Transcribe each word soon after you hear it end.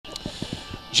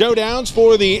Joe Downs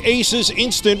for the Aces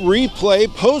Instant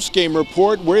Replay post-game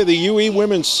report, where the UE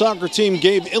women's soccer team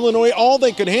gave Illinois all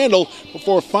they could handle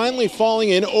before finally falling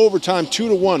in overtime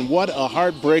 2-1. What a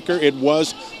heartbreaker it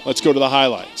was. Let's go to the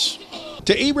highlights.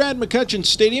 To Arad McCutcheon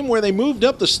Stadium, where they moved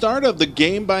up the start of the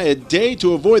game by a day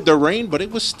to avoid the rain, but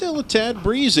it was still a tad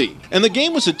breezy. And the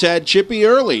game was a tad chippy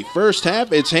early. First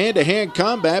half, it's hand-to-hand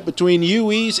combat between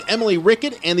UE's Emily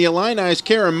Rickett and the Illini's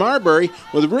Karen Marbury,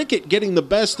 with Rickett getting the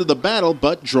best of the battle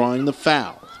but drawing the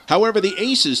foul. However, the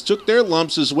Aces took their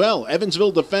lumps as well.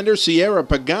 Evansville defender Sierra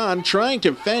Pagan, trying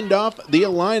to fend off the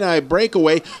Illini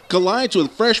breakaway, collides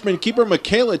with freshman keeper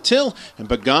Michaela Till, and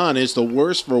Pagan is the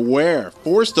worse for wear,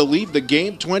 forced to leave the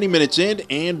game 20 minutes in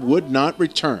and would not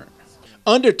return.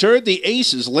 Undeterred, the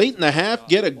Aces late in the half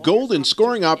get a golden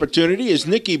scoring opportunity as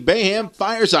Nikki Baham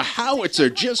fires a howitzer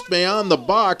just beyond the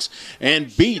box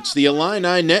and beats the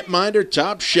Illini netminder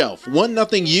top shelf.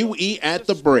 1-0 UE at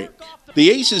the break. The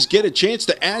Aces get a chance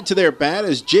to add to their bat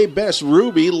as J. Bess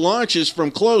Ruby launches from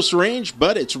close range,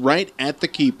 but it's right at the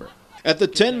keeper. At the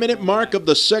 10-minute mark of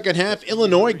the second half,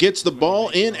 Illinois gets the ball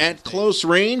in at close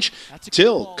range.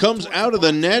 Till comes out of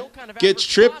the net, gets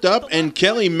tripped up, and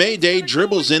Kelly Mayday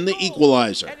dribbles in the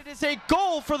equalizer. And it is a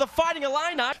goal for the Fighting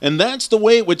Illini. And that's the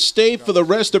way it would stay for the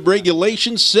rest of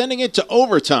regulation, sending it to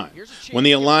overtime, when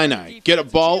the Illini get a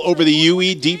ball over the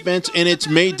UE defense, and it's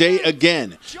Mayday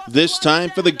again, this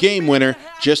time for the game winner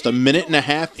just a minute and a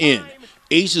half in.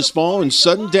 Aces fall in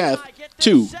sudden death,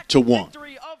 2-1.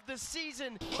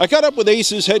 I caught up with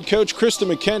Aces head coach Krista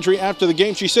McKendry after the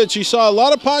game. She said she saw a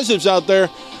lot of positives out there,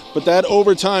 but that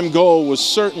overtime goal was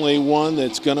certainly one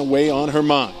that's going to weigh on her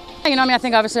mind. I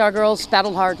think obviously our girls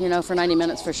battled hard, for 90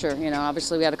 minutes for sure.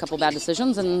 Obviously we had a couple bad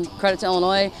decisions, and credit to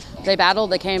Illinois. They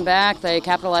battled, they came back, they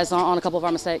capitalized on a couple of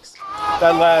our mistakes.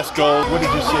 That last goal, what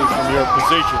did you see from your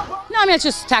position? No, it's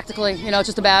just tactically, it's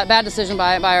just a bad decision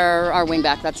by our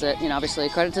wingback. That's it. Obviously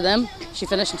credit to them. She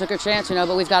finished and took her chance,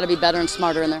 but we've got to be better and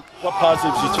smarter in there. What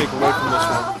positives do you take away from this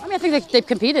one? I think they've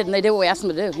competed and they did what we asked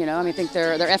them to do. I think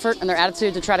their effort and their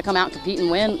attitude to try to come out and compete and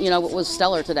win, was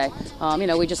stellar today.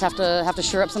 We just have to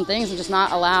shore up some things and just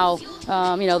not allow,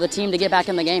 the team to get back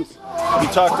in the game. You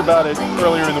talked about it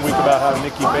earlier in the week about how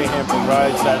Nikki Baham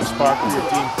provides that spark for your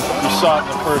team. You saw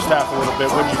it in the first half a little bit.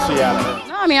 What did you see out of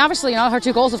her? Obviously, her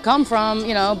two goals have come from,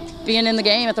 being in the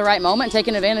game at the right moment and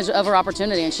taking advantage of her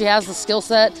opportunity. And she has the skill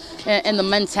set and the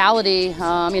mentality,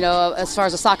 as far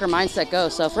as the soccer mindset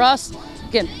goes. So for us,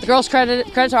 again, the girls, credit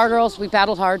to our girls. We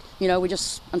battled hard. We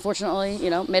just, unfortunately,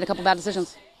 made a couple bad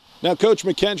decisions. Now, Coach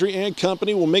McKendry and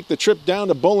company will make the trip down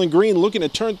to Bowling Green, looking to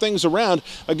turn things around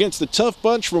against the tough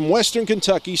bunch from Western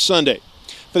Kentucky Sunday.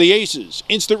 For the Aces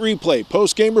Instant Replay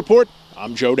post-game report,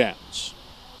 I'm Joe Downs.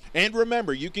 And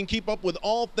remember, you can keep up with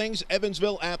all things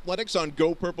Evansville athletics on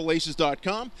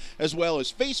GoPurpleAces.com, as well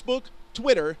as Facebook,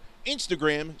 Twitter,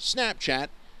 Instagram, Snapchat,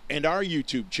 and our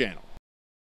YouTube channel.